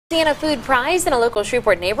Louisiana Food Prize and a local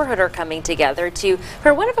Shreveport neighborhood are coming together for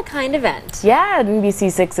a one-of-a-kind event. Yeah,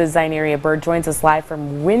 NBC6's Zyneria Bird joins us live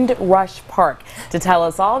from Windrush Park to tell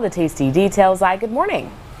us all the tasty details. Good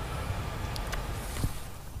morning.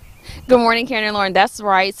 Good morning, Karen and Lauren. That's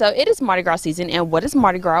right. So it is Mardi Gras season, and what is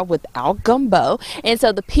Mardi Gras without gumbo? And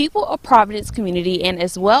so the people of Providence community, and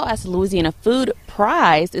as well as the Louisiana Food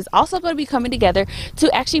Prize, is also going to be coming together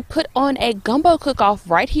to actually put on a gumbo cook-off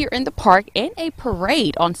right here in the park and a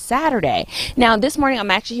parade on Saturday. Now, this morning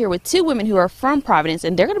I'm actually here with two women who are from Providence,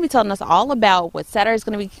 and they're going to be telling us all about what Saturday is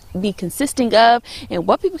going to be consisting of and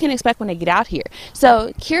what people can expect when they get out here.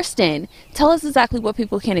 So, Kirsten, tell us exactly what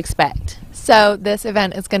people can expect. So this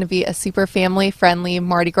event is going to be a super family-friendly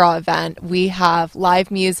Mardi Gras event. We have live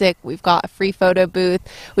music, we've got a free photo booth,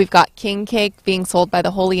 we've got king cake being sold by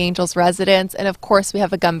the Holy Angels residents, and of course we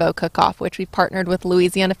have a gumbo cook-off, which we partnered with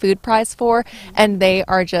Louisiana Food Prize for, and they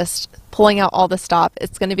are just pulling out all the stops.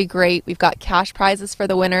 It's going to be great. We've got cash prizes for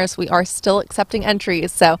the winners. We are still accepting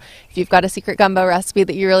entries, so if you've got a secret gumbo recipe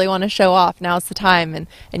that you really want to show off, now's the time,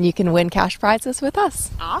 and you can win cash prizes with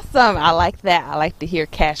us. Awesome. I like that. I like to hear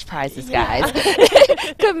cash prizes, guys.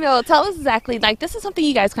 Camille, tell us exactly, this is something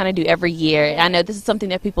you guys kind of do every year. I know this is something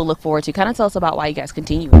that people look forward to. Kind of tell us about why you guys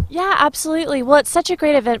continue. Yeah, absolutely. Well, it's such a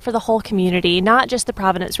great event for the whole community, not just the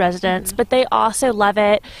Providence residents, but they also love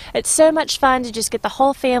it. It's so much fun to just get the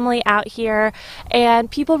whole family out here, and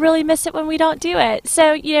people really miss it when we don't do it.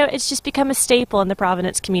 So, it's just become a staple in the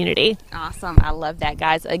Providence community. Awesome. I love that,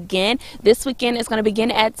 guys. Again, this weekend is going to begin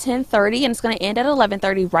at 10:30 and it's going to end at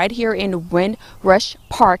 11:30 right here in Windrush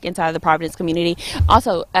Park inside of the Providence community.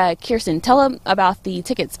 Also, Kirsten, tell them about the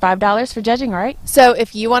tickets. $5 for judging, right? So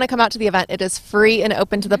if you want to come out to the event, it is free and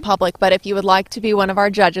open to the public, but if you would like to be one of our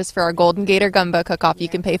judges for our Golden Gator Gumbo Cook-Off, you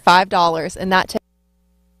can pay $5, and that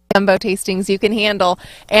gumbo tastings you can handle,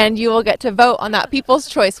 and you will get to vote on that People's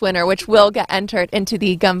Choice winner, which will get entered into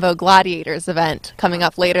the Gumbo Gladiators event coming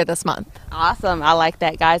up later this month. Awesome. I like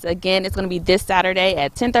that, guys. Again, it's going to be this Saturday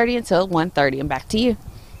at 10:30 until 1:30, and back to you.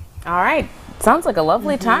 All right. Sounds like a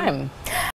lovely time.